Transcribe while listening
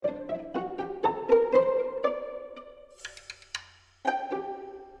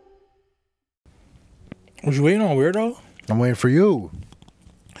Was you waiting on Weirdo? I'm waiting for you.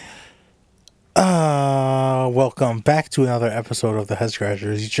 Welcome back to another episode of the Head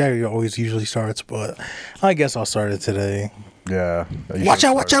Scratchers. Jerry always usually starts, but I guess I'll start it today. Yeah. Watch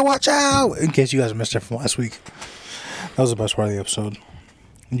out, watch out, watch out! In case you guys missed it from last week. That was the best part of the episode.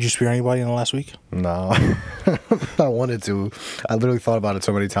 Did you spear anybody in the last week? No. I wanted to. I literally thought about it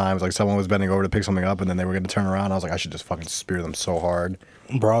so many times. Like, someone was bending over to pick something up, and then they were going to turn around. I was like, I should just fucking spear them so hard.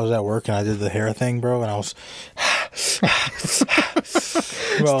 Bro, I was at work, and I did the hair thing, bro, and I was... Stop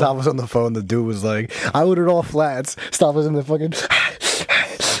was on the phone. The dude was like, I ordered all flats. Stop was in the fucking...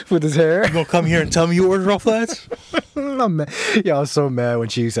 with his hair. You gonna come here and tell me you ordered all flats? I'm mad. Yo, I was so mad when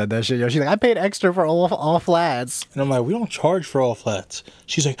she said that shit. Yo, she's like, I paid extra for all flats. And I'm like, we don't charge for all flats.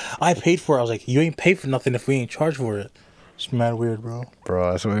 She's like, I paid for it. I was like, you ain't paid for nothing if we ain't charged for it. It's mad weird, bro.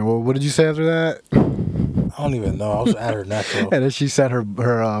 Bro, so what did you say after that? I don't even know. I was at her neck, bro. And then she sent her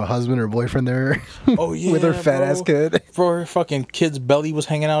husband or boyfriend there. Oh yeah, with her fat ass kid. Bro, her fucking kid's belly was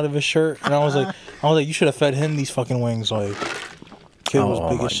hanging out of his shirt, and I was like, you should have fed him these fucking wings. Like, kid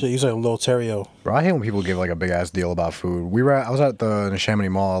was big as shit. He's like a little Terrio. Bro, I hate when people give like a big ass deal about food. I was at the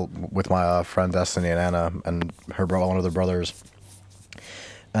Neshaminy Mall with my friend Destiny and Anna and one of their brothers.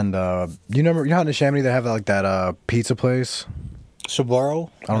 And you know how in Neshaminy they have like that pizza place? Sabaro?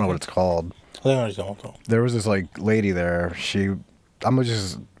 I don't know what it's called. I think I just don't know. There was this like lady there. All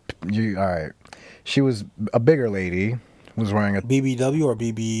right. She was a bigger lady. Was wearing a BBW or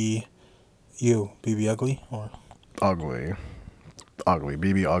BBU? BB Ugly or ugly,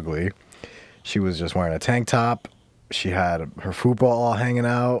 BB ugly. She was just wearing a tank top. She had her fupa all hanging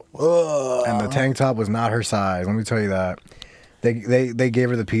out, and the tank top was not her size. Let me tell you that. They gave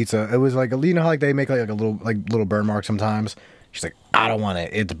her the pizza. It was like you know how like they make like a little burn mark sometimes. She's like, I don't want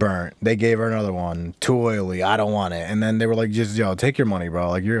it. It's burnt. They gave her another one. Too oily. I don't want it. And then they were like, just take your money, bro.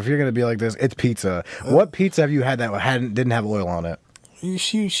 Like if you're gonna be like this, it's pizza. What pizza have you had that didn't have oil on it?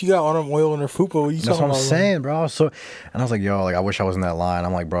 She got all them oil in her fupa. What you That's what I'm saying, them? bro. And I was like, I wish I was in that line.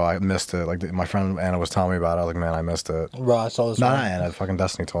 I'm like, bro, I missed it. Like my friend Anna was telling me about it. I was like, man, I missed it. Bro, I saw this. Not Anna. Fucking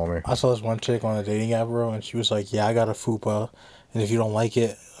Destiny told me. I saw this one chick on a dating app, bro, and she was like, yeah, I got a fupa, and if you don't like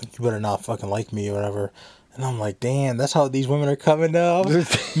it, you better not fucking like me or whatever. And I'm like, damn, that's how these women are coming now. I'm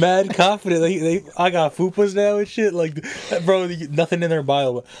mad confident. I got fupas now and shit. Like, bro, nothing in their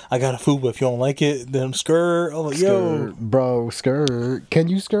bio. But I got a fupa. If you don't like it, then skirt. I'm like, yo, bro, skirt. Can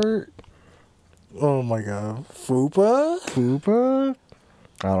you skirt? Oh my god, fupa.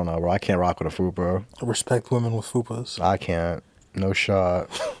 I don't know, bro. I can't rock with a fupa. I respect women with fupas. I can't. No shot.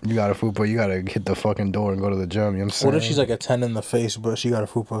 You got a fupa. You gotta hit the fucking door and go to the gym. You know what I'm saying? What if she's like a 10 in the face, but she got a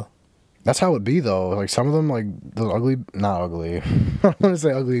fupa? That's how it be though. Like some of them, like those not ugly. I don't want to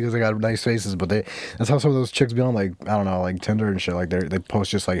say ugly because they got nice faces, but that's how some of those chicks be on like I don't know, like Tinder and shit. Like they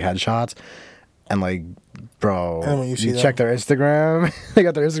post just like headshots, and like, bro, and when you check their Instagram. They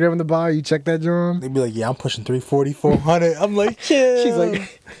got their Instagram in the bio. You check that, John. They be like, yeah, I'm pushing 340, 400. I'm like, chill.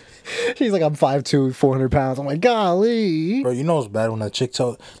 She's like, I'm 5'2", 400 pounds. I'm like, golly. Bro, you know it's bad when a chick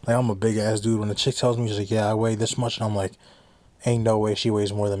tells, like, I'm a big ass dude. When a chick tells me, she's like, yeah, I weigh this much, and I'm like, ain't no way she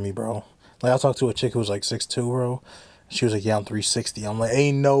weighs more than me, bro. Like, I talked to a chick who was like 6'2", bro. She was like, yeah, I'm 360. I'm like,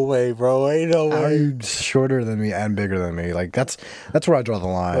 ain't no way, bro. Ain't no way. How are you shorter than me and bigger than me? Like, that's where I draw the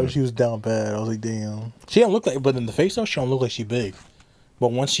line. Bro, she was down bad. I was like, damn. She don't look like, but in the face, though, she don't look like she big.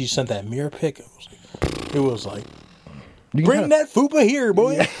 But once she sent that mirror pic, it was like bring that fupa here,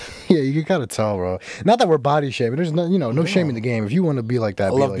 boy. Yeah, you can kind of tell, bro. Not that we're body shaming. There's no shame in the game. If you want to be like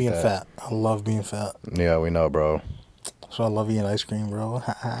that, I love being fat. I love being fat. Yeah, we know, bro. So I love eating ice cream, bro.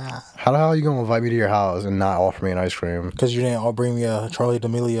 How the hell are you gonna invite me to your house and not offer me an ice cream? Because you didn't bring me a Charlie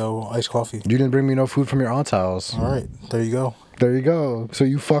D'Amelio iced coffee. You didn't bring me no food from your aunt's house. All right, there you go. There you go. So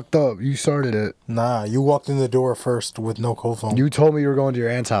you fucked up. You started it. Nah, you walked in the door first with no cold phone. You told me you were going to your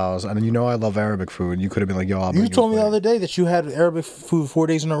aunt's house, and you know I love Arabic food. You could have been like, yo, you told me the other day that you had Arabic food 4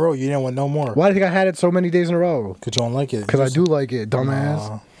 days in a row. You didn't want no more. Why do you think I had it so many days in a row? Because you don't like it. Because I do like it,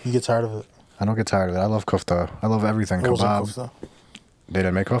 dumbass. You get tired of it. I don't get tired of it. I love kofta. I love everything. Kebab. They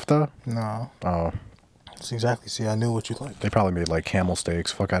didn't make kofta? No. Oh. That's exactly. See, I knew what you liked. They probably made like camel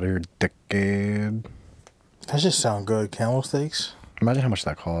steaks. Fuck out of here, dickhead. That just sound good. Camel steaks? Imagine how much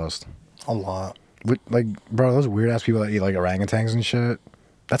that cost. A lot. Like, bro, those weird ass people that eat like orangutans and shit.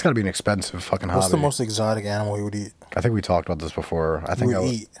 That's gotta be an expensive fucking hobby. What's the most exotic animal you would eat? I think we talked about this before. I think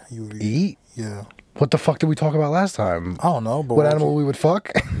You would eat? Yeah. What the fuck did we talk about last time? I don't know. But what animal we would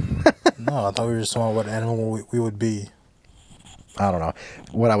fuck? No, I thought we were just talking about what animal we would be. I don't know.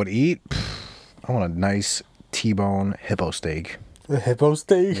 What I would eat? I want a nice T-bone hippo steak. A hippo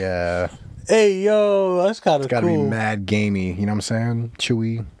steak? Yeah. Hey, yo, that's kind of cool. It's gotta be mad gamey. You know what I'm saying?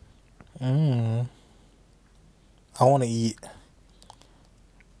 Chewy. I want to eat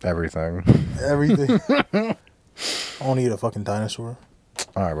Everything. everything. I want to eat a fucking dinosaur.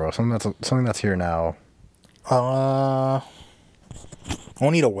 All right, bro. Something that's here now. I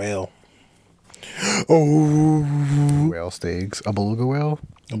want to eat a whale. Oh, Whale steaks. A beluga whale?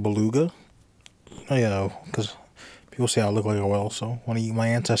 a beluga. Oh yeah, because people say I look like a whale, so I want to eat my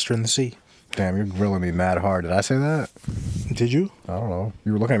ancestor in the sea. Damn, you're grilling me mad hard. Did I say that? Did you? I don't know.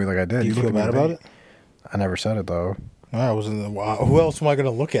 You were looking at me like I did. Do you feel looked at me bad about it? I never said it, though. I was in the. Wow. Who else am I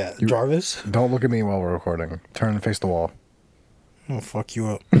gonna look at? Jarvis? Don't look at me while we're recording. Turn and face the wall. I'm gonna fuck you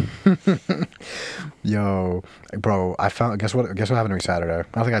up. Yo, bro, I found. Guess what happened to me Saturday? I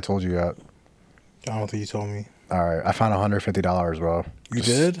don't think I told you yet. I don't think you told me. All right, I found $150, bro. You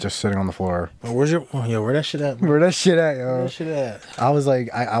did? Just sitting on the floor. Where's your? Oh, yo, where that shit at? Where that shit at, Where yo? that shit at? I was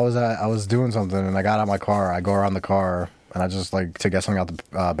like, I was doing something, and I got out of my car. I go around the car, and I just like to get something out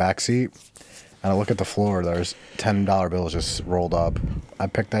the back seat, and I look at the floor. There's $10 bills just rolled up. I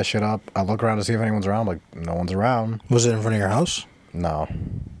pick that shit up. I look around to see if anyone's around. Like, no one's around. Was it in front of your house? No.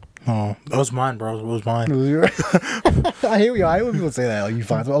 Oh, that was mine, bro. It was mine. I hate when people say that. Like, you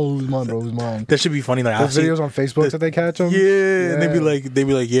find, oh, it was mine, bro. It was mine. That should be funny. Like Those videos on Facebook that they catch them. Yeah, and they'd be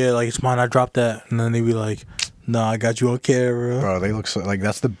like, yeah, like it's mine. I dropped that, and then they'd be like, nah, I got you on camera. Bro, they look so, like,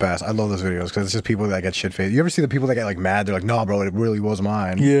 that's the best. I love those videos because it's just people that get shit faced. You ever see the people that get like mad? They're like, no, bro, it really was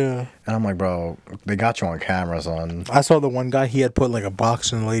mine. Yeah. And I'm like, bro, they got you on camera, son. I saw the one guy, he had put like a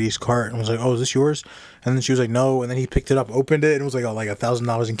box in the lady's cart and was like, oh, is this yours? And then she was like, no. And then he picked it up, opened it, and it was like, oh, like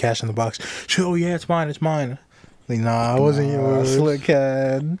 $1,000 in cash in the box. She goes, oh, yeah, it's mine, it's mine. Like, nah, it wasn't yours. Slick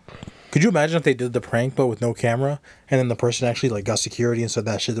head. Could you imagine if they did the prank, but with no camera, and then the person actually like got security and said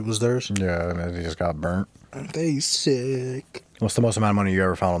that shit that was theirs? Yeah, and then he just got burnt. They sick. What's the most amount of money you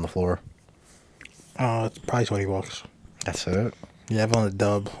ever found on the floor? It's probably $20. That's it? Yeah, I found a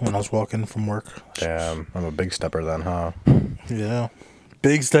dub when I was walking from work. Damn, I'm a big stepper then, huh? Yeah.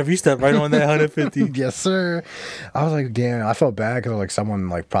 Big step. You stepped right on that 150. Yes, sir. I was like, damn, I felt bad because like someone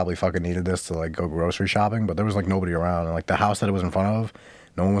like probably fucking needed this to like go grocery shopping, but there was like nobody around. And like the house that it was in front of,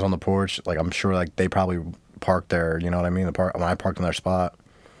 no one was on the porch. Like I'm sure like they probably parked there, you know what I mean? When I parked in their spot.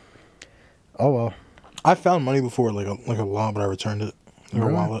 Oh well. I found money before, like a lot, but I returned it. Like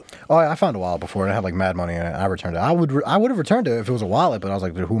Really? a wallet. Oh, I found a wallet before and it had like mad money in it. I returned it. I would have returned it if it was a wallet, but I was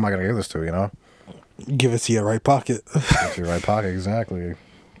like, dude, who am I gonna give this to? You know? Give it to your right pocket. It's your right pocket, exactly.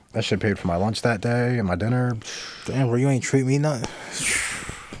 That shit paid for my lunch that day and my dinner. Damn, bro, you ain't treat me nothing.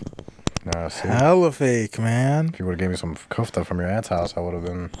 Nah, see, Hella fake, man. if you would have gave me some kofta from your aunt's house, I would have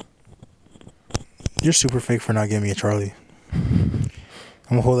been. You're super fake for not giving me a Charlie.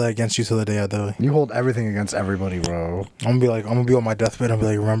 I'm gonna hold that against you till the day I die. You hold everything against everybody, bro. I'm gonna be on my deathbed. I'm gonna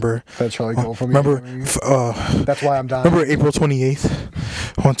be like, remember That Charlie Cole from remember That's why I'm dying. remember April 28th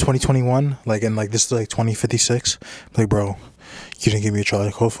on 2021, like, and like this is like 2056. Like, bro, you didn't give me a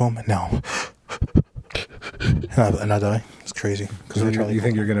Charlie Cole film, and now and I die. It's crazy. So you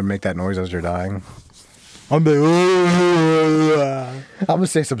think you're gonna make that noise as you're dying? I'm like, I'm gonna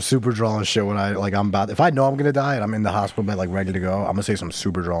say some super drawing shit when I'm about. If I know I'm gonna die and I'm in the hospital bed like ready to go, I'm gonna say some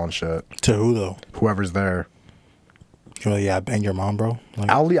super drawing shit. to who though? Whoever's there. You're like, yeah, I banged your mom, bro. Like,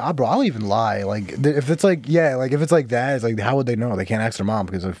 I'll even lie. Like if it's like if it's like that, it's like how would they know? They can't ask their mom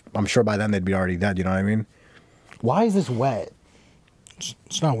because I'm sure by then they'd be already dead. You know what I mean? Why is this wet?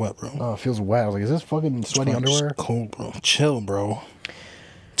 it's not wet, bro. Oh, it feels wet. I was like, is this fucking sweaty underwear? It's cold, bro. Chill, bro.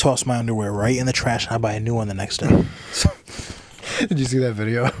 Toss my underwear right in the trash and I buy a new one the next day. Did you see that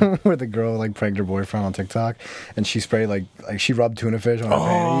video where the girl like pranked her boyfriend on TikTok and she sprayed like she rubbed tuna fish on her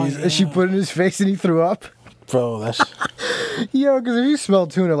panties and she put it in his face and he threw up? Bro, that's Yo, because if you smell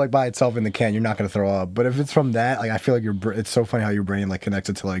tuna like by itself in the can, you're not gonna throw up. But if it's from that, like I feel like it's so funny how your brain like connects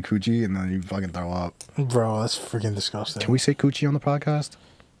it to like coochie and then you fucking throw up. bro, that's freaking disgusting. Can we say coochie on the podcast?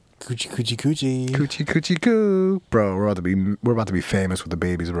 Coochie, coochie, coochie. Coochie, coochie, coo. Bro, we're about to be famous with the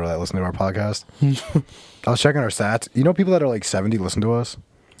babies, bro, that listen to our podcast. I was checking our stats. You know people that are like 70 listen to us?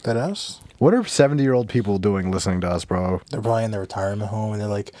 That us? What are 70-year-old people doing listening to us, bro? They're probably in their retirement home and they're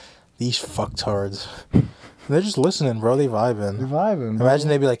like, these fucktards. They're just listening, bro. They vibing. They're vibing, bro. Imagine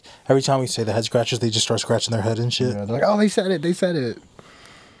they'd be like, every time we say the head scratches, they just start scratching their head and shit. Yeah, they're like, oh, they said it.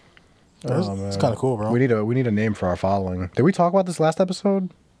 It's kind of cool, bro. We need a name for our following. Did we talk about this last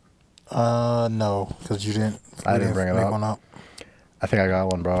episode? No, because you didn't. I didn't bring it make up. one up. I think I got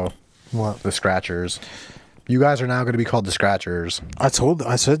one, bro. What? The Scratchers. You guys are now going to be called the Scratchers. I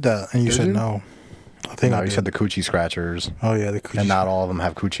said that, and you Did said you? no. I think No, I you did. said the Coochie Scratchers. Oh yeah, the coochies. And not all of them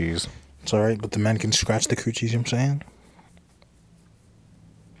have coochies. It's alright, but the men can scratch the coochies, you know what I'm saying?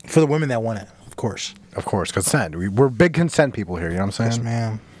 For the women that want it, of course. Of course, consent. We're big consent people here, you know what I'm saying? Yes,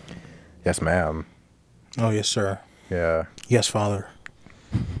 ma'am. Yes, ma'am. Oh, yes, sir. Yeah. Yes, father.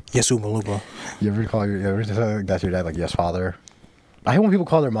 Yes, Oompa You ever say that's your dad, like, yes, father? I hate when people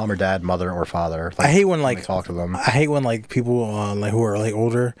call their mom or dad mother or father. Like, I hate when, like, they talk to them. I hate when, like, people, like, who are, like,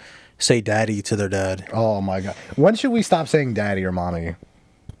 older say daddy to their dad. Oh, my God. When should we stop saying daddy or mommy?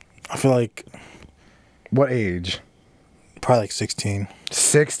 I feel like What age? probably, like, 16.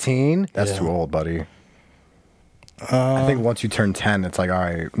 16? That's Yeah. too old, buddy. I think once you turn 10, it's like, all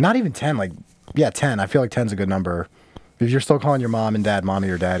right. Not even 10, like, yeah, 10. I feel like 10's a good number. If you're still calling your mom and dad mommy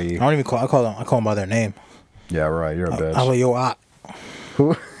or daddy. I don't even I call them by their name. Yeah, right. You're a bitch. I was like, yo,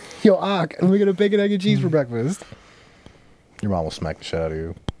 Who? Yo, Ak, let me get a bacon, egg, and cheese for breakfast. Your mom will smack the shit out of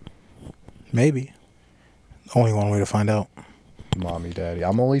you. maybe. Only one way to find out. Mommy, daddy.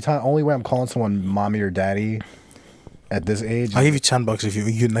 Only way I'm calling someone mommy or daddy at this age. I'll give you $10 if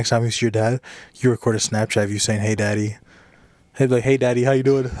you next time you see your dad, you record a Snapchat of you saying, "Hey, daddy." He'd be like, "Hey, daddy, how you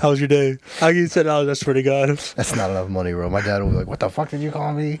doing? How's your day?" I'll give you $10. That's pretty good. That's not enough money, bro. My dad will be like, "What the fuck did you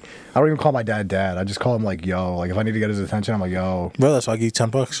call me?" I don't even call my dad dad. I just call him like yo. Like if I need to get his attention, I'm like yo. Bro, that's why I'll give you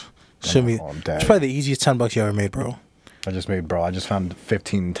 $10. Shouldn't be. call him daddy. It's probably the easiest $10 you ever made, bro. I just found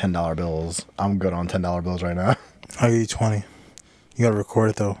 15 $10 bills. I'm good on $10 bills right now. I'll give you 20. You gotta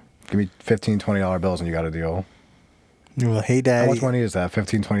record it though. Give me 15 $20 bills and you got a deal. You're like, "Hey, daddy." How much money is that?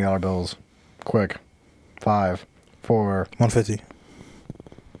 15 $20 bills. Quick. 5, 4, 150.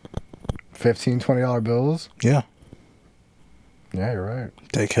 15 $20 bills? Yeah. Yeah, you're right.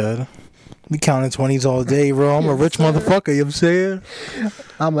 Dickhead. We counting 20s all day, bro. I'm a rich motherfucker, you know what I'm saying?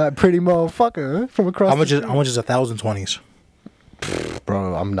 I'm that pretty motherfucker from across How much the is 1,020s? street.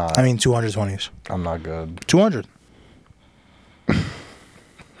 Bro, I'm not. I mean 220s. I'm not good. 200. I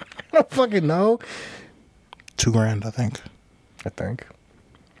don't fucking know. $2,000, I think. I think.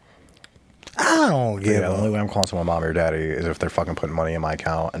 I don't give Yeah, the a. only way I'm calling someone mommy or daddy is if they're fucking putting money in my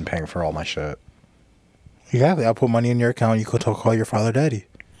account and paying for all my shit. Exactly. I'll put money in your account. You could call your father daddy.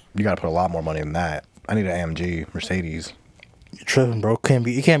 You gotta put a lot more money than that. I need an AMG Mercedes. You're tripping, bro.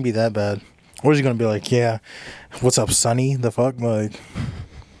 It can't be that bad. Or is he gonna be like, "Yeah, what's up, Sonny?" The fuck, like,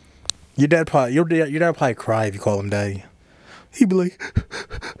 your dad probably cry if you call him daddy. He'd be like,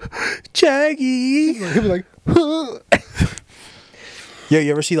 "Jaggy." He'll be like, Yeah,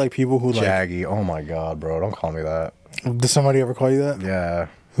 you ever see like people who like? Jaggy. Oh my god, bro. Don't call me that. Did somebody ever call you that? Yeah.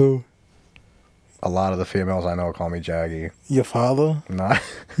 Who? A lot of the females I know call me Jaggy. Your father? Nah.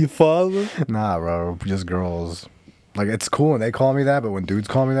 Your father? Nah, bro. Just girls. Like, it's cool when they call me that, but when dudes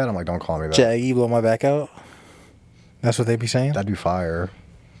call me that, I'm like, don't call me that. Jaggy, blow my back out. That's what they be saying. That'd be fire.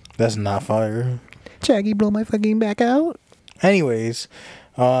 That's not fire. Jaggy, blow my fucking back out. Anyways,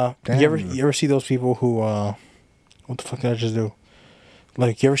 Damn. you ever see those people who what the fuck did I just do?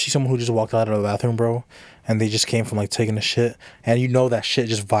 Like, you ever see someone who just walked out of the bathroom, bro, and they just came from like taking a shit, and you know that shit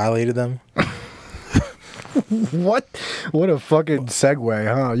just violated them? What? What a fucking segue,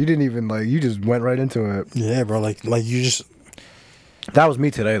 huh? You didn't even you just went right into it. Yeah, bro. Like you just. That was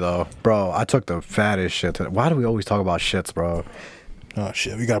me today, though, bro. I took the fattest shit today. Why do we always talk about shits, bro? Oh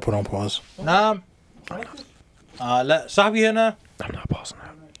shit, we gotta put on pause. Stop here now. I'm not pausing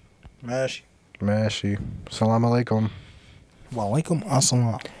that. Mash. Mashy. Salam alaikum. Walaikum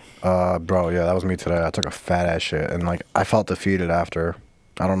assalam. Bro, yeah, that was me today. I took a fat ass shit, and I felt defeated after.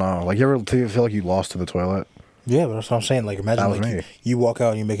 I don't know. Like, you ever feel like you lost to the toilet? Yeah, but that's what I'm saying. Like, imagine That was me. you walk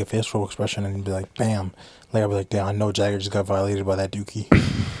out and you make a facial expression and you be like, "Bam!" Like, I'll be like, "Damn, I know Jagger just got violated by that dookie."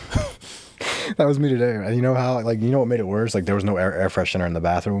 That was me today. And you know how, you know what made it worse? Like, there was no air freshener in the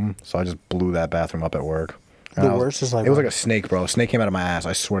bathroom, so I just blew that bathroom up at work. And The worst is, like, it was like a snake, bro. A snake came out of my ass.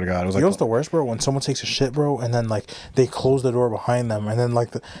 I swear to God. It was You know like what's the worst, bro? When someone takes a shit, bro, and then they close the door behind them, and then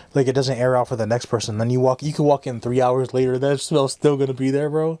it doesn't air out for the next person. Then you can walk in 3 hours later, that smell's still gonna be there,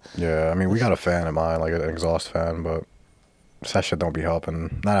 bro. yeah. I mean, we got a fan in mine, like an exhaust fan, but that shit don't be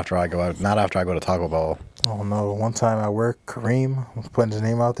helping. Not after I go out. Not after I go to Taco Bell. Oh no! One time at work, Kareem was putting his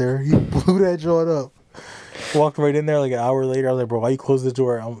name out there. He blew that joint up. Walked right in there like an hour later. I was like, "Bro, why you close the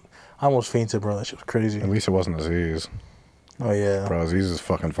door?" I almost fainted, bro. That shit was crazy. At least it wasn't Aziz. Oh yeah, Bro, Aziz's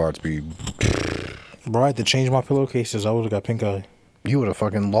fucking farts be. bro. I had to change my pillowcases. I would have got pink eye. You would have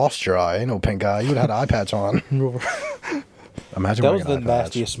fucking lost your eye. Ain't no pink eye. You would have had an eye patch on. Imagine That was wearing the an eye patch.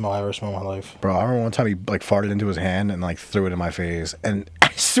 nastiest smell I ever smelled in my life. Bro, I remember one time he farted into his hand and threw it in my face. And I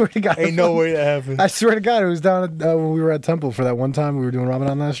swear to God. Ain't no way that happened. I swear to God, it was down at, when we were at Temple for that one time we were doing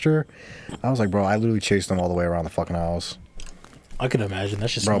Ramadan last year. I was like, bro, I literally chased him all the way around the fucking house. I could imagine. That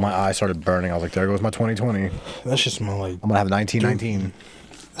shit Bro, smell my eye started burning. I was like, there goes my 2020. That shit smell like. I'm going to have 1919.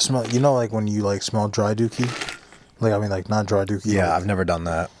 Smell, you know, like when you smell dry dookie, not dry dookie. Yeah, I've never done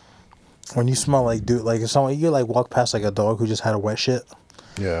that. When you smell like if someone you walk past a dog who just had a wet shit.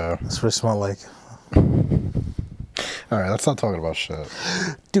 Yeah. That's what it smelled like. All right, let's stop talking about shit.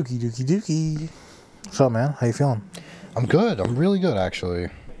 Dookie. What's up, man? How you feeling? I'm good. I'm really good, actually.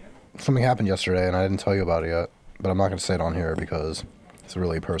 Something happened yesterday, and I didn't tell you about it yet. But I'm not going to say it on here because it's a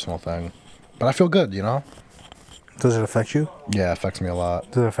really personal thing. But I feel good, you know? Does it affect you? Yeah, it affects me a lot.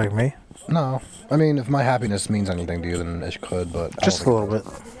 Does it affect me? No. I mean, if my happiness means anything to you, then it could, but... Just a little bit.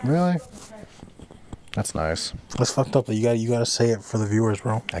 Really? That's nice. That's fucked up. You gotta say it for the viewers,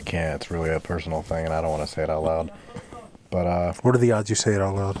 bro. I can't. It's really a personal thing, and I don't want to say it out loud. But, What are the odds you say it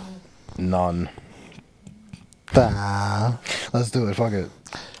out loud? none. Bah. Let's do it. Fuck it.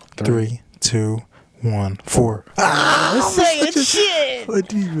 3, 2, 1, 4. Saying shit. A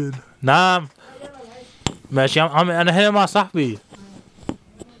demon. Nah, ماشي انا هنا مع صاحبي.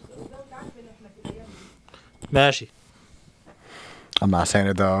 ماشي. I'm not saying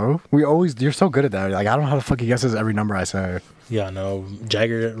it, though. You're so good at that. Like, I don't know how the fuck he guesses every number I say. Yeah, no.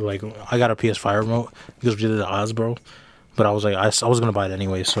 Jagger, like, I got a PS5 remote because we did the odds, bro. But I was like, I was going to buy it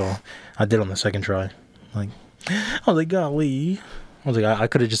anyway, so I did on the second try. Like, I was like, golly. I was like, I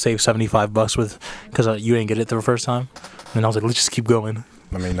could have just saved $75 because you didn't get it the first time. And I was like, let's just keep going.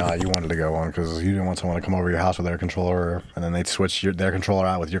 I mean, nah, you wanted to go on because you didn't want someone to come over your house with their controller, and then they'd switch their controller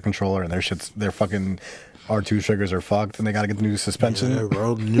out with your controller, and their fucking R2 triggers are fucked, and they gotta get the new suspension. Yeah,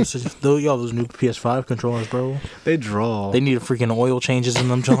 bro. Those new PS5 controllers, bro. They draw. They need freaking oil changes in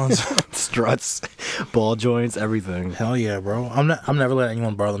them, Johns. Struts, ball joints, everything. Hell yeah, bro. I'm never letting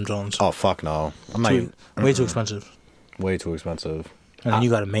anyone borrow them, Johns. Oh fuck no! I'm not. Way too expensive. Way too expensive. And then you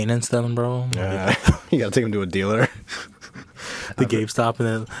gotta maintenance them, bro. Yeah, you gotta take them to a dealer. The GameStop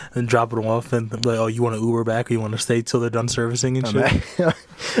and then drop them off and be like, oh, you want to Uber back or you want to stay till they're done servicing and shit?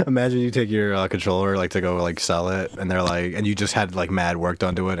 Imagine you take your controller like to go like sell it, and they're like, and you just had like mad work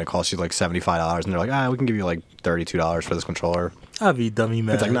done to it, and it costs you like $75, and they're like, we can give you like $32 for this controller. I'd be dummy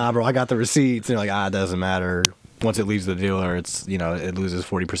man. It's like, nah, bro, I got the receipts, and you're like, it doesn't matter. Once it leaves the dealer, it's it loses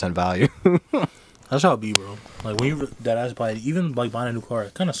 40% value. That's how it be, bro. Like when you that ass buy it, even like buying a new car,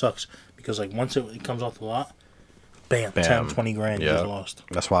 it kind of sucks because like once it comes off the lot. Bam, 10, 20 grand you just lost.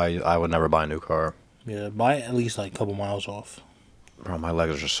 That's why I would never buy a new car. Yeah, buy it at least like a couple miles off. Bro, my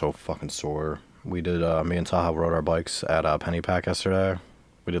legs are just so fucking sore. We did, me and Taha rode our bikes at Penny Pack yesterday.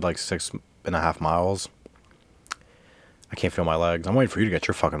 We did like 6.5 miles. I can't feel my legs. I'm waiting for you to get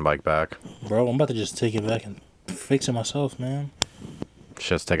your fucking bike back. Bro, I'm about to just take it back and fix it myself, man.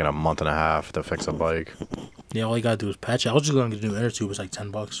 Shit's taking a month and a half to fix a bike. Yeah, all you gotta do is patch it. I was just gonna get a new inner tube. It's like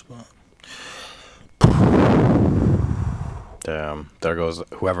 $10, but... Damn, there goes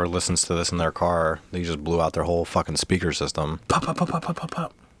whoever listens to this in their car. They just blew out their whole fucking speaker system. Pop, pop, pop, pop, pop, pop,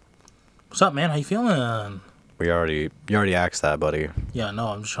 pop. What's up, man? How you feeling? You already asked that, buddy. Yeah, no,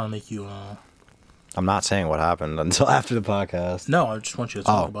 I'm just trying to make you, I'm not saying what happened until after the podcast. No, I just want you to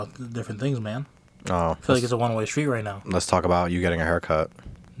talk about the different things, man. Oh. I feel like it's a one-way street right now. Let's talk about you getting a haircut.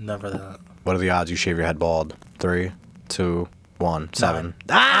 Never that. What are the odds you shave your head bald? 3, 2, 1, 7.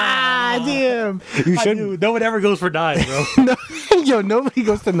 Damn! You should. No one ever goes for 9, bro. Yo, nobody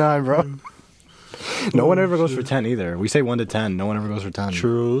goes to 9, bro. No one ever goes for 10 either. We say 1 to 10. No one ever goes for 10.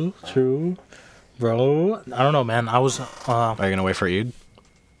 True. Bro, I don't know, man. I was. Are you gonna wait for Eid?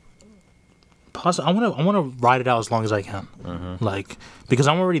 I want to ride it out as long as I can, like because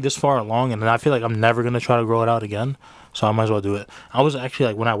I'm already this far along, and I feel like I'm never gonna try to grow it out again. So I might as well do it. I was actually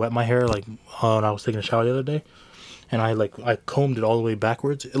like when I wet my hair, like when I was taking a shower the other day, and I combed it all the way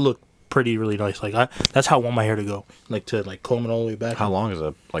backwards. It looked really nice. Like that's how I want my hair to go. Like to comb it all the way back. How long is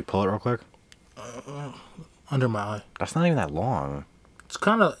it? Like pull it real quick. Under my eye. That's not even that long. It's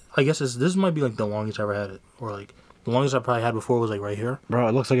kind of. I guess this might be like the longest I ever had it, or like the longest I probably had before was like right here. Bro,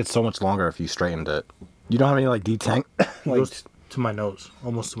 it looks like it's so much longer if you straightened it. You don't have any like detang. It goes to my nose,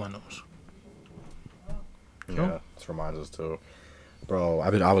 almost to my nose. Yeah, this reminds us too. Bro,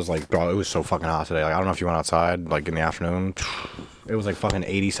 I was like, bro, it was so fucking hot today. Like, I don't know if you went outside, like, in the afternoon. It was, like, fucking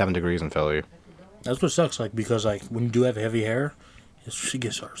 87 degrees in Philly. That's what sucks, like, because, like, when you do have heavy hair, she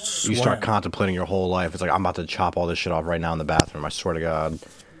gets sweating. You start contemplating your whole life. It's like, I'm about to chop all this shit off right now in the bathroom. I swear to God.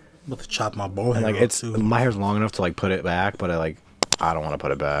 I'm about to chop my ball hair And, like, off, too. my hair's long enough to, like, put it back, but, I don't want to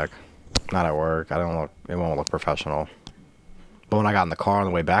put it back. Not at work. It won't look professional. But when I got in the car on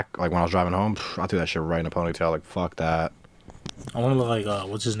the way back, like, when I was driving home, I threw that shit right in a ponytail. Like, fuck that. I want to look like,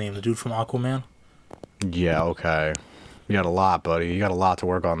 what's his name? The dude from Aquaman? Yeah, okay. You got a lot, buddy. You got a lot to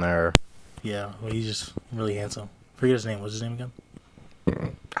work on there. Yeah, well, he's just really handsome. Forget his name. What's his name again?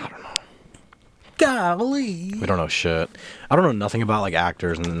 I don't know. Golly. We don't know shit. I don't know nothing about, like,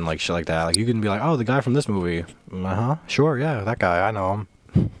 actors and, like, shit like that. Like, you can be like, oh, the guy from this movie. Uh-huh. Sure, yeah, that guy. I know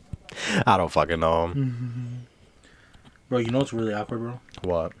him. I don't fucking know him. Bro, you know what's really awkward, bro?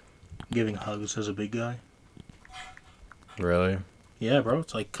 What? Giving hugs as a big guy. Really? Yeah, bro.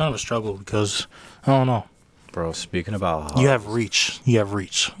 It's like kind of a struggle because I don't know. Bro, speaking about hugs. You have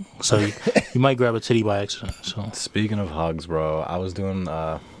reach. So you might grab a titty by accident. So Speaking of hugs, bro, I was doing,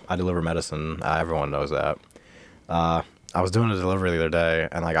 I deliver medicine. Everyone knows that. I was doing a delivery the other day,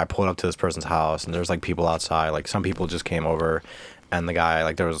 and, like, I pulled up to this person's house, and there's, like, people outside. Like, some people just came over, and the guy,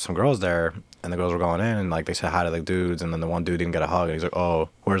 like, there was some girls there, and the girls were going in, and, like, they said hi to the dudes, and then the one dude didn't get a hug, and he's like, oh,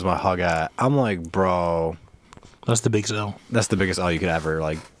 where's my hug at? I'm like, bro. that's the big sell. That's the biggest L you could ever,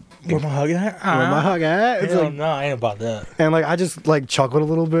 like, Where my hug at? where my hug at? It's Hell like, no, I ain't about that. and, like, I just, like, chuckled a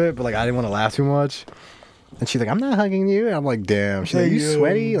little bit, but, like, I didn't want to laugh too much. And she's like, I'm not hugging you. And I'm like, damn. She's like, you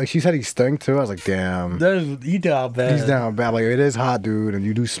sweaty? Like, she said he stink too. I was like, damn. You down bad. He's down bad. Like, it is hot, dude, and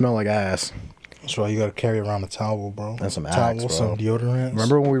you do smell like ass. That's why you gotta carry around a towel, bro. And some towel, Axe, bro. some deodorant.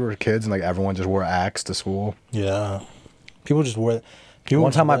 Remember when we were kids and, like, everyone just wore Axe to school? Yeah. People just wear. People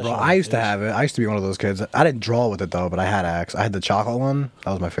One time wear that shit I used to on have it. I used to be one of those kids. I didn't draw with it, though, but I had Axe. I had the chocolate one.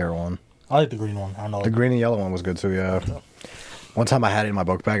 That was my favorite one. I like the green one. I know. The green and yellow one was good, too, yeah. One time I had it in my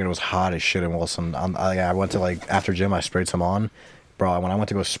book bag and it was hot as shit in Wilson. I went to, like, after gym, I sprayed some on. Bro, when I went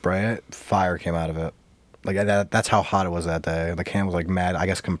to go spray it, fire came out of it. Like, that's how hot it was that day. The can was, like, mad, I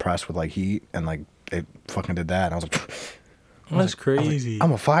guess, compressed with, like, heat, and, like, it fucking did that. And I was like, That's crazy.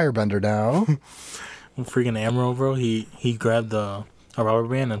 I'm a firebender now. Freaking Amro, bro. He grabbed a rubber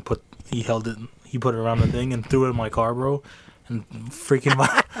band and put it around the thing and threw it in my car, bro. And freaking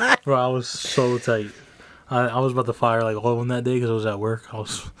bro, I was so tight. I was about to fire like all in that day because I was at work.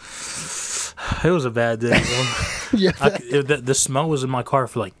 It was a bad day, bro. Yeah. The smell was in my car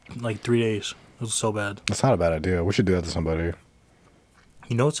for like 3 days. It was so bad. That's not a bad idea. We should do that to somebody.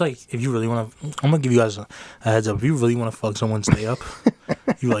 You know, it's like if you really want to, I'm gonna give you guys a heads up. If you really want to fuck someone's day up,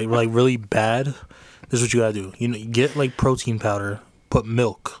 you like really bad. This is what you gotta do. You know, you get like protein powder, put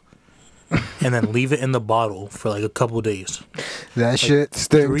milk, and then leave it in the bottle for like a couple of days. That shit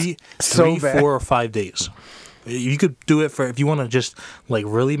stinks Three, so bad. 4 or 5 days. You could do it for if you want to just like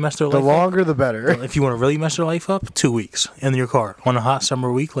really mess their The life longer, the better. up. If you want to really mess their life up, 2 weeks in your car on a hot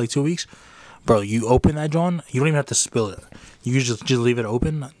summer week, like 2 weeks, bro. You open that John, you don't even have to spill it. You just leave it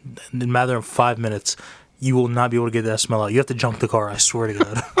open. In a matter of 5 minutes, you will not be able to get that smell out. You have to junk the car. I swear to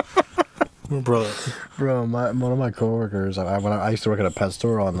God. Bro, One of my coworkers, when I used to work at a pet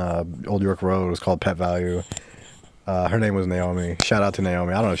store on Old York Road. It was called Pet Value. Her name was Naomi. Shout out to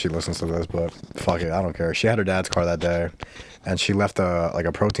Naomi. I don't know if she listens to this, but fuck it, I don't care. She had her dad's car that day, and she left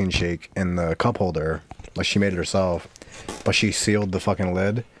a protein shake in the cup holder. Like, she made it herself, but she sealed the fucking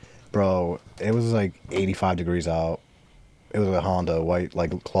lid. Bro, it was like 85 degrees out. It was a Honda, white,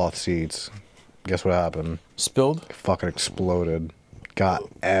 like, cloth seats. Guess what happened? Spilled. Fucking exploded. Got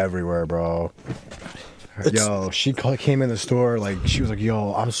everywhere, bro. Yo, she came in the store, like, she was like,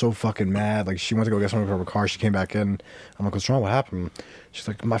 yo, I'm so fucking mad. Like, she went to go get something from her car. She came back in. I'm like, what's wrong? What happened? She's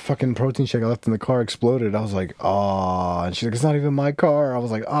like, my fucking protein shake I left in the car exploded. I was like, ah. And she's like, it's not even my car. I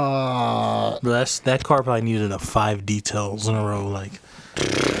was like, ah. that car probably needed a 5 details in a row. Like,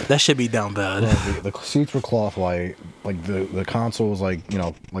 that should be down bad. The seats were cloth white. Like, the console was, like, you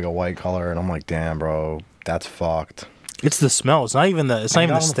know, like a white color. And I'm like, damn, bro, that's fucked. It's the smell. It's not even the. It's not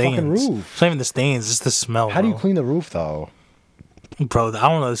even the stains. Roof. It's not even the stains. It's the smell. How do you clean the roof, though? Bro, I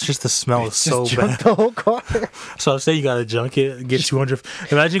don't know. It's just the smell is so bad. The whole car. So I say you gotta junk it, get 200.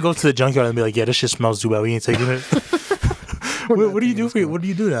 Imagine go to the junkyard and be like, "Yeah, this shit smells too bad. We ain't taking it." What do you do for you? What do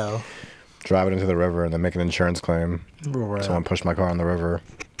you do now? Drive it into the river and then make an insurance claim. Right. Someone pushed my car in the river.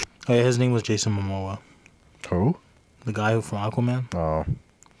 Oh, yeah, his name was Jason Momoa, Who? the guy who from Aquaman. Oh,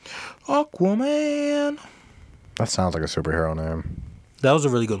 Aquaman. that sounds like a superhero name. That was a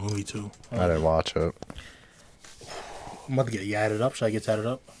really good movie too. I didn't watch it. I'm about to get tatted up. Should I get tatted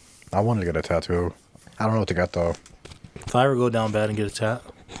up? I wanted to get a tattoo. I don't know what to get, though. If I ever go down bad and get a tat,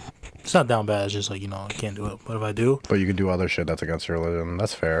 it's not down bad. It's just like, you know, I can't do it. But if I do, But you can do other shit that's against your religion.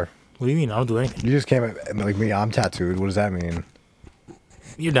 That's fair. what do you mean? I don't do anything. You just came at like me. I'm tattooed. What does that mean?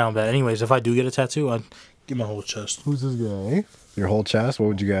 You're down bad. Anyways, if I do get a tattoo, I'd get my whole chest. Who's this guy? Your whole chest? What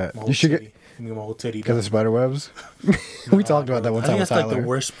would you get? My You whole should titty. get Give me my whole titty. the spider webs. We talked about that one I time think with that's like Tyler.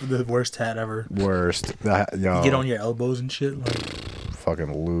 the worst tat ever. Worst. Yo, You get on your elbows and shit. Like,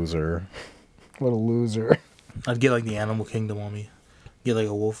 fucking loser. What a loser. I'd get like the Animal Kingdom on me. Get like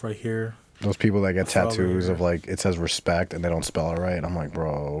a wolf right here. Those people that get Frog right tattoos here. of like it says respect and they don't spell it right. I'm like,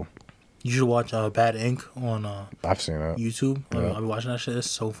 bro, You should watch Bad Ink on I've seen it. YouTube. Yeah. I've been watching that shit. It's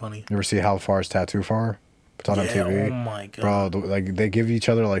so funny. You ever see How Far's Tattoo Far? It's on MTV. Oh my god. Bro, like they give each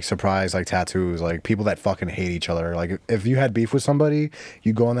other like surprise like tattoos, like people that fucking hate each other. Like if you had beef with somebody,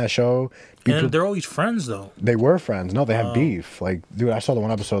 you go on that show. And they're always friends though. They were friends. No, they had beef. Like, dude, I saw the one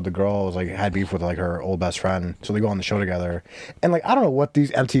episode. The girl was like had beef with like her old best friend, so they go on the show together. And like I don't know what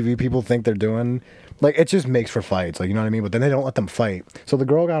these MTV people think they're doing. Like it just makes for fights. Like you know what I mean. But then they don't let them fight. So the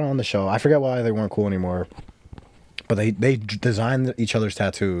girl got on the show. I forget why they weren't cool anymore. But they designed each other's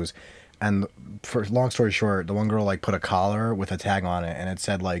tattoos. And for long story short, the one girl like put a collar with a tag on it, and it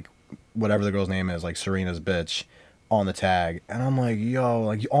said like whatever the girl's name is, like Serena's bitch, on the tag. And I'm like, yo,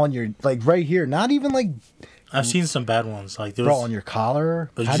 like on your like right here, not even like. I've seen some bad ones, like there bro, was, on your collar.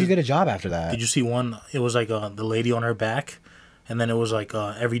 How do you get a job after that? Did you see one? It was like the lady on her back, and then it was like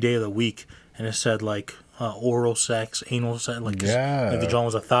every day of the week, and it said like oral sex, anal sex, like yeah, like the drawing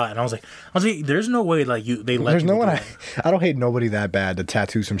was a thought, and I was like, there's no way like they let. There's no one. I don't hate nobody that bad to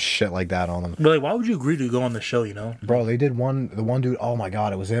tattoo some shit like that on them. But like, why would you agree to go on the show? You know, bro, they did the one dude. Oh my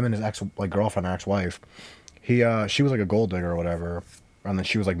god, it was him and his ex like girlfriend or ex-wife. She was like a gold digger or whatever, and then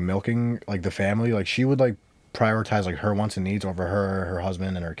she was like milking like the family. Like she would like prioritize like her wants and needs over her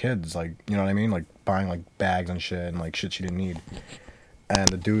husband and her kids. Like you know what I mean? Like buying like bags and shit and like shit she didn't need. And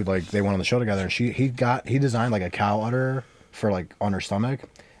the dude, like, they went on the show together, and he designed, like, a cow udder for, like, on her stomach,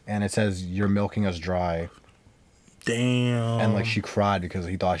 and it says, "You're milking us dry." Damn. And, like, she cried because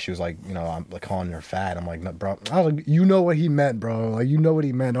he thought she was, like, you know, I'm, like, calling her fat. I'm like, no, bro. I was like, you know what he meant, bro. Like, you know what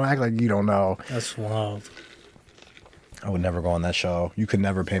he meant. Don't act like you don't know. That's wild. I would never go on that show. You could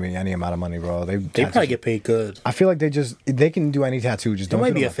never pay me any amount of money, bro. They probably get paid good. I feel like they can do any tattoo. Just don't. It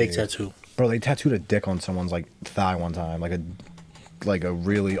might be a fake tattoo. Bro, they tattooed a dick on someone's, like, thigh one time. Like a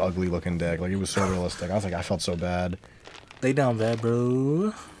really ugly looking dick. Like it was so realistic. I was like, I felt so bad. They down bad,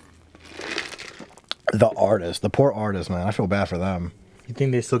 bro. The artist, the poor artist, man. I feel bad for them. You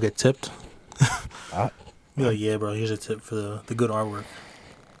think they still get tipped? Be like, yeah, bro. Here's a tip for the good artwork.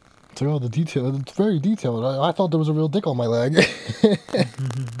 It's like, oh, the detail. It's very detailed. I thought there was a real dick on my leg.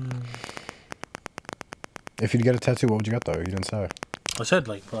 If you'd get a tattoo, what would you get though? You didn't say. I said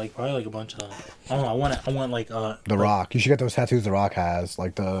probably like a bunch of. I don't know. I want like The Rock. You should get those tattoos The Rock has.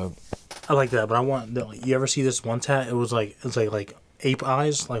 Like the. I like that, but I want. You ever see this one tat? It was like like ape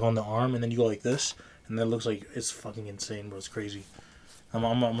eyes like on the arm, and then you go like this, and then it looks like it's fucking insane, bro. It's crazy. I'm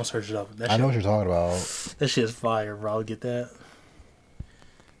gonna search it up. I know what you're talking about. That shit is fire, bro. I'll get that.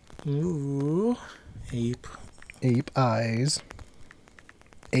 Ooh, ape. Ape eyes.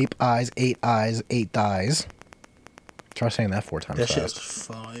 Ape eyes, 8 eyes, 8 thighs. Try saying that 4 times fast. That shit's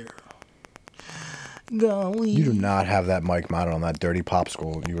fire. Golly. You do not have that mic mounted on that dirty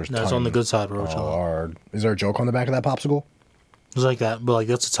popsicle. That's on the good side, bro. Hard. Is there a joke on the back of that popsicle? It's like that, but like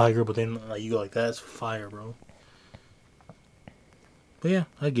that's a tiger. But then like you go like that, it's fire, bro. But yeah,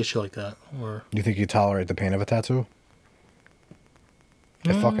 I get you like that. Or you think you tolerate the pain of a tattoo?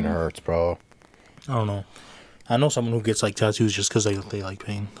 It fucking hurts, bro. I don't know. I know someone who gets like tattoos just because they like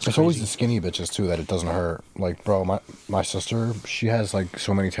pain. It's always the skinny bitches too that it doesn't hurt. Like, bro, my sister, she has like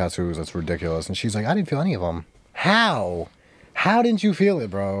so many tattoos that's ridiculous, and she's like, I didn't feel any of them. How didn't you feel it,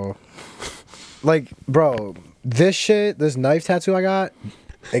 bro? Like, bro, this knife tattoo I got,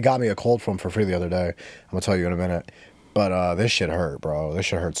 it got me a cold from for free the other day. I'm gonna tell you in a minute, but this shit hurt, bro. This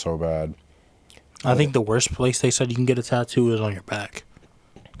shit hurt so bad. I think the worst place they said you can get a tattoo is on your back.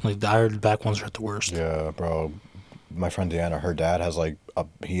 Like, I heard the back ones hurt the worst. Yeah, bro. My friend Deanna, her dad has like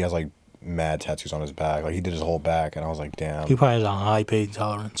he has like mad tattoos on his back. Like he did his whole back, and I was like, damn. He probably has a high pain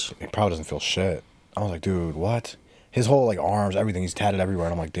tolerance. He probably doesn't feel shit. I was like, dude, what? His whole like arms, everything, he's tatted everywhere,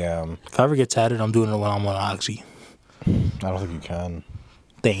 and I'm like, damn. If I ever get tatted, I'm doing it when I'm on Oxy. I don't think you can.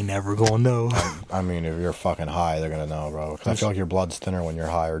 They ain't never gonna know. I mean, if you're fucking high, they're gonna know, bro. Because I feel like your blood's thinner when you're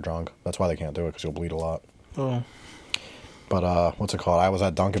high or drunk. That's why they can't do it, because you'll bleed a lot. Oh. But what's it called? I was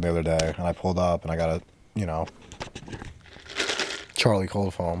at Dunkin' the other day, and I pulled up, and I got Charlie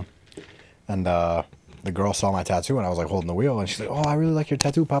Cold Foam, and the girl saw my tattoo, and I was like holding the wheel, and she's like, "Oh, I really like your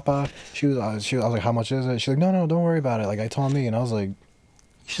tattoo, Papa." I was like, "How much is it?" She's like, "No, don't worry about it. Like I told me," and I was like, "You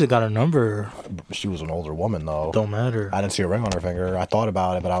should have got her number." She was an older woman though. Don't matter. I didn't see a ring on her finger. I thought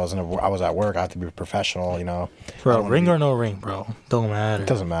about it, but I was at work. I have to be professional, you know. Bro, ring or no ring, bro. Don't matter. It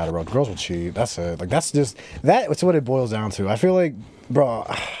doesn't matter, bro. Girls will cheat. That's it. Like that's what it boils down to. I feel like, bro,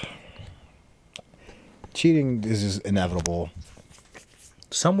 cheating is just inevitable.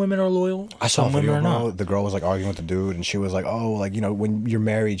 Some women are loyal. Some women are not. The girl was like arguing with the dude, and she was like, "Oh, like when you're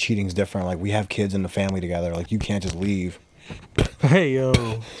married, cheating's different. Like we have kids in the family together. Like you can't just leave." Hey yo,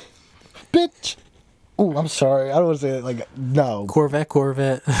 bitch. Oh, I'm sorry. I don't want to say it. Like no. Corvette. Yo,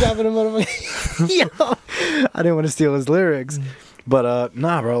 I didn't want to steal his lyrics, But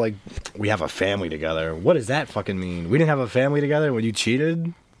nah, bro. Like, we have a family together. What does that fucking mean? We didn't have a family together when you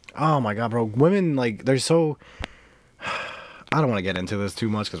cheated. Oh my god, bro. Women, like, they're so. I don't want to get into this too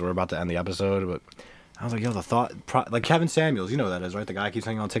much because we're about to end the episode, but I was like, yo, like Kevin Samuels, you know who that is, right? The guy I keep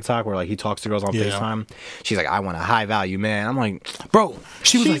saying on TikTok where like he talks to girls on FaceTime. She's like, I want a high value man. I'm like, bro,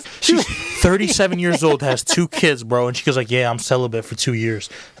 she's 37 years old, has 2 kids, bro, and she goes like, yeah, I'm celibate for 2 years,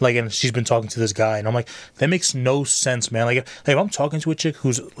 like, and she's been talking to this guy, and I'm like, that makes no sense, man. Like if I'm talking to a chick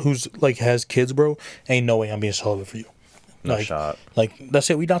who's like has kids, bro, ain't no way I'm being celibate for you. No like, shot. Like that's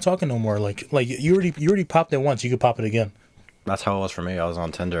it. We not talking no more. Like you already popped it once. You could pop it again. That's how it was for me. I was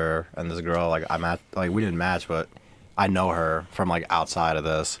on Tinder, and this girl, like, we didn't match, but I know her from, like, outside of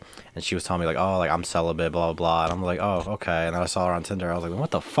this, and she was telling me, like, oh, like, I'm celibate, blah, blah, blah, and I'm like, oh, okay, and then I saw her on Tinder. I was like,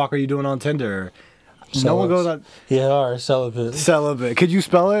 what the fuck are you doing on Tinder? No one goes on... Yeah, all right, celibate. Celibate. Could you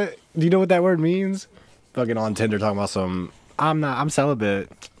spell it? Do you know what that word means? Fucking on Tinder talking about I'm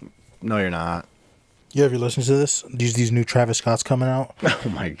celibate. No, you're not. You ever listen to this? These new Travis Scott's coming out.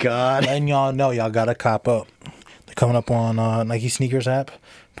 Oh, my God. And y'all know y'all gotta cop up. Coming up on Nike Sneakers app.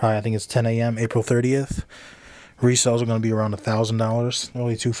 Probably, I think it's 10 a.m. April 30th. Resales are going to be around $1,000,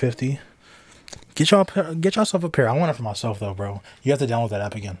 only $250. Get yourself a pair. I want it for myself though, bro. You have to download that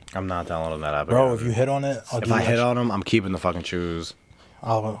app again. I'm not downloading that app bro. again. If you hit on it, if I hit on them, I'm keeping the fucking shoes.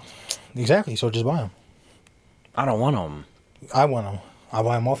 Exactly. So just buy them. I don't want them. I want them. I'll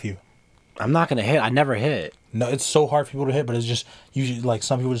buy them off you. I'm not gonna hit. I never hit. No, it's so hard for people to hit, but it's just usually like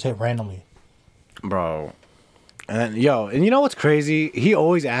some people just hit randomly. Bro. And and you know what's crazy? He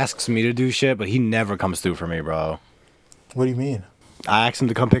always asks me to do shit, but he never comes through for me, bro. What do you mean? I asked him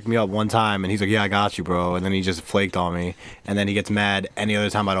to come pick me up one time, and he's like, yeah, I got you, bro. And then he just flaked on me. And then he gets mad any other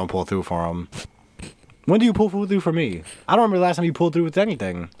time I don't pull through for him. When do you pull through for me? I don't remember the last time you pulled through with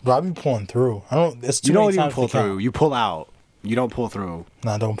anything. Bro, I've been pulling through. I don't. It's too you many don't times even pull to count. through. You pull out. You don't pull through.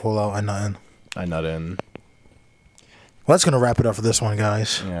 Nah, don't pull out. I nut in. I nut in. Well, that's gonna wrap it up for this one,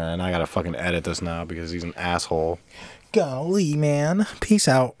 guys. Yeah, and I gotta fucking edit this now because he's an asshole. Golly, man. Peace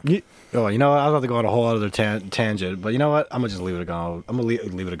out. Oh, you know what? I was about to go on a whole other tangent, but you know what? I'm gonna just leave it go. I'm gonna leave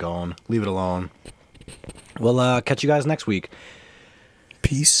it going. Leave it alone. We'll catch you guys next week.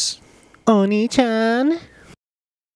 Peace. Oni-chan.